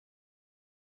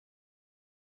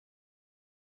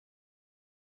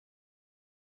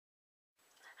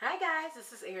Hi guys,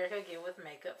 this is Erica again with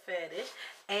Makeup Fetish,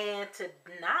 and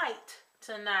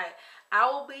tonight I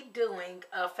will be doing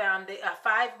a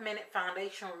 5-minute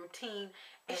foundation routine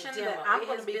and demo. That I'm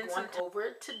going to be going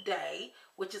over today,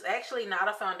 which is actually not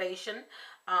a foundation.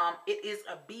 It is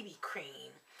a BB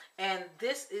cream, and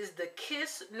this is the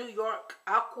Kiss New York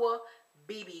Aqua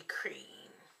BB cream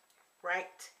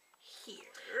right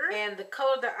here. And the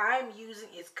color that I'm using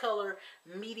is color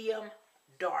medium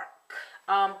dark.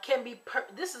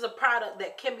 This is a product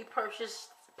that can be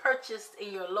purchased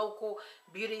in your local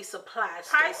beauty supply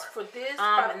store. Price for this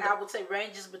product, I would say,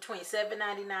 ranges between $7.99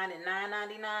 and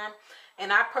 $9.99,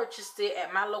 and I purchased it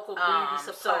at my local beauty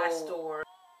supply store.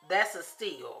 That's a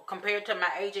steal compared to my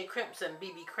AJ Crimson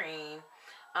BB cream.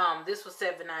 This was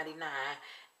 $7.99,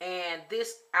 and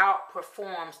this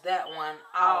outperforms that one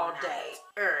all day,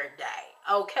 every day.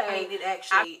 Okay, I mean, it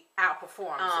actually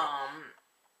outperforms it.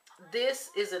 This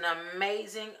is an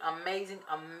amazing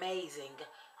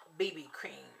BB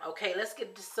cream. Okay, let's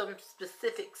get to some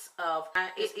specifics of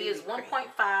it. Is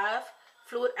 1.5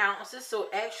 fluid ounces, so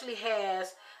it actually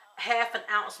has half an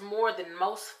ounce more than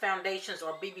most foundations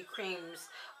or BB creams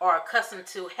are accustomed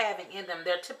to having in them.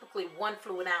 They're typically 1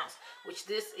 fluid ounce, which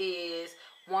this is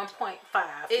 1.5.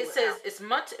 It says it's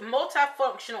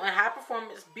multifunctional and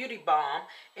high-performance beauty balm,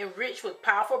 enriched with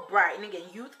powerful brightening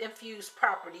and youth-infused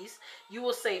properties. You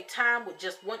will save time with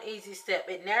just one easy step.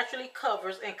 It naturally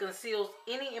covers and conceals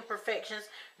any imperfections,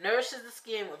 nourishes the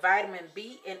skin with vitamin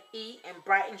B and E, and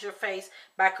brightens your face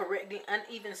by correcting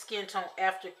uneven skin tone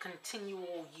after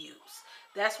continual use.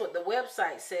 That's what the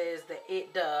website says that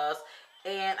it does,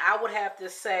 and I would have to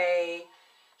say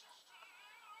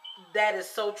that is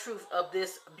so true of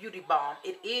this beauty balm.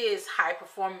 It is high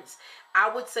performance. I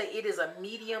would say it is a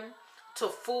medium to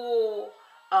full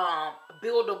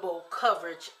buildable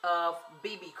coverage of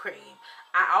BB cream.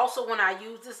 I also, when I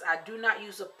use this, I do not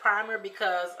use a primer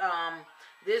because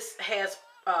this has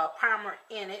primer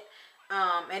in it,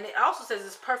 and it also says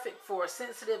it's perfect for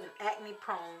sensitive and acne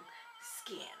prone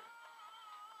skin.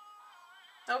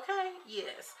 Okay,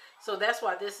 yes. So that's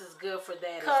why this is good for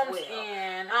that as well. Comes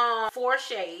in 4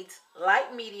 shades: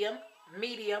 light medium,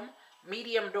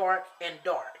 medium dark, and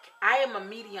dark. I am a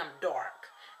medium dark.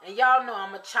 And y'all know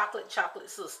I'm a chocolate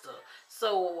sister.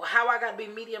 So how I got to be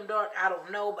medium dark, I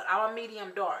don't know, but I'm a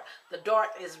medium dark. The dark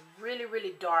is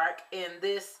really dark in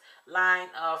this line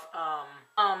of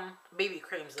BB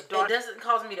creams. The dark, it doesn't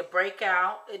cause me to break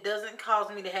out. It doesn't cause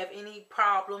me to have any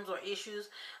problems or issues.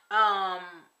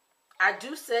 I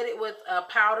do set it with a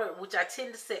powder, which I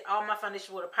tend to set all my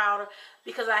foundation with a powder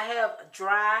because I have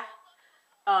dry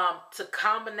to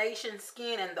combination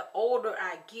skin, and the older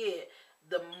I get,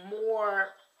 the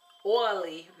more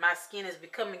oily my skin is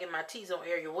becoming in my T-zone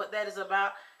area. What that is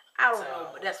about, I don't know,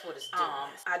 but that's what it's doing.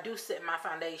 I do set my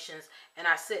foundations, and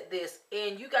I set this,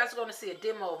 and you guys are going to see a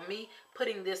demo of me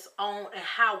putting this on and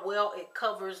how well it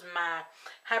covers my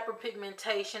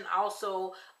hyperpigmentation,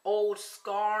 also old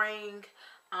scarring,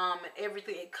 and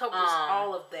everything. It covers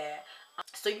all of that.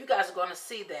 So you guys are going to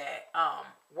see that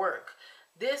work.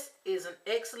 This is an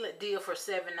excellent deal for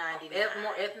 $7.99.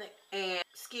 More ethnic and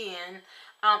skin.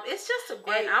 It's just a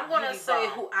great. And I'm going to say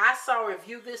who I saw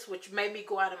review this, which made me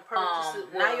go out and purchase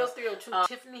it. Nayo 302,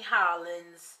 Tiffany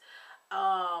Hollins,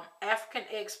 African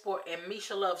Export, and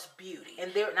Misha Loves Beauty.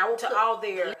 And I will put all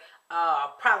their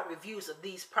product reviews of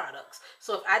these products.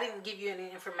 So if I didn't give you any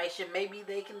information, maybe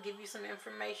they can give you some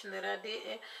information that I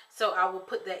didn't. So I will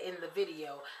put that in the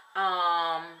video.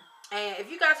 And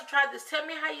if you guys have tried this, tell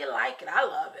me how you like it. I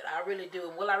love it. I really do.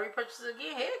 And will I repurchase it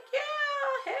again? Heck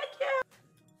yeah. Heck yeah.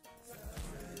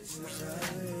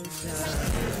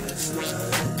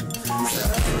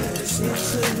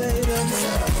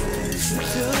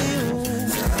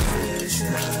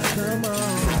 Come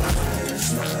on.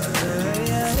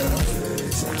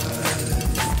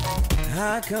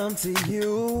 I come to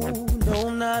you, no,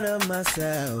 not of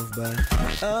myself, but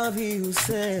of He who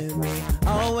sent me,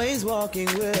 always walking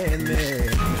with me.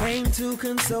 Came to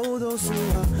console those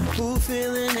who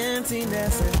feeling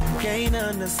emptiness and can't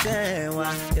understand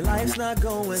why your life's not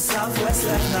going southwest,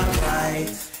 left, not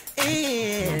right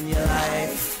in your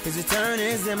life. His return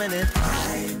is imminent.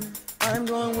 I'm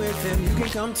going with Him. You can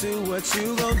come to what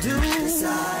you gon' do.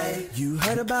 You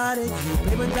heard about it, you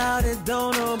may without it,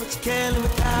 don't know, but you can't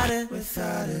live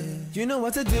without it. You know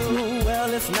what to do.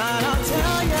 Well, if not, I'll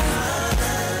tell ya.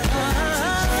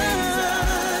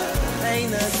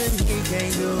 Ain't nothing He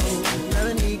can't do,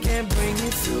 nothing He can't bring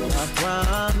you through. I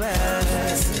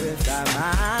promise. With thy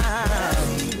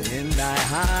mind in thy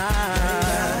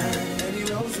heart, and He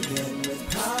rose again with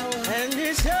power, and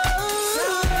He showed.